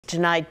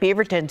tonight,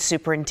 Beaverton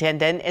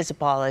superintendent is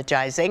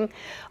apologizing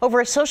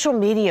over a social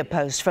media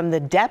post from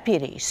the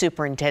deputy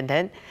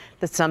superintendent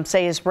that some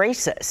say is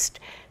racist.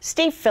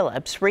 Steve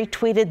Phillips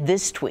retweeted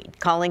this tweet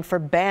calling for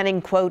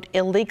banning, quote,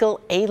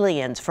 illegal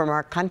aliens from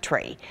our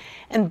country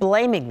and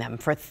blaming them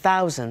for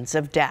thousands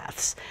of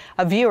deaths.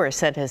 A viewer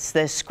sent us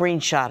this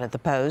screenshot of the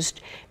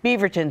post.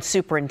 Beaverton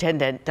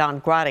Superintendent Don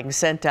Grotting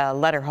sent a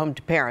letter home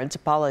to parents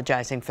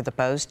apologizing for the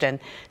post and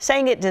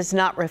saying it does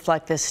not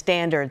reflect the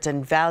standards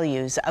and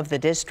values of the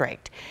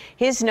district.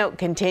 His note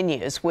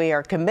continues, "We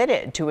are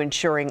committed to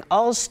ensuring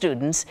all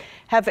students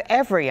have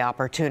every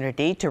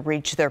opportunity to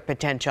reach their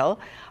potential.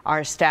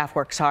 Our staff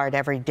works hard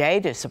every day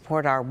to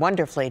support our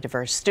wonderfully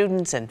diverse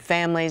students and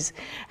families,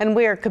 and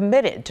we are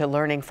committed to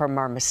learning from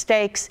our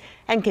mistakes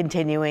and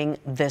continuing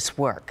this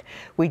work."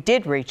 We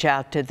did reach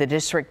out to the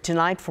district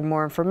tonight for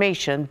more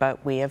information,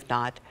 but we have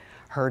not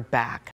heard back.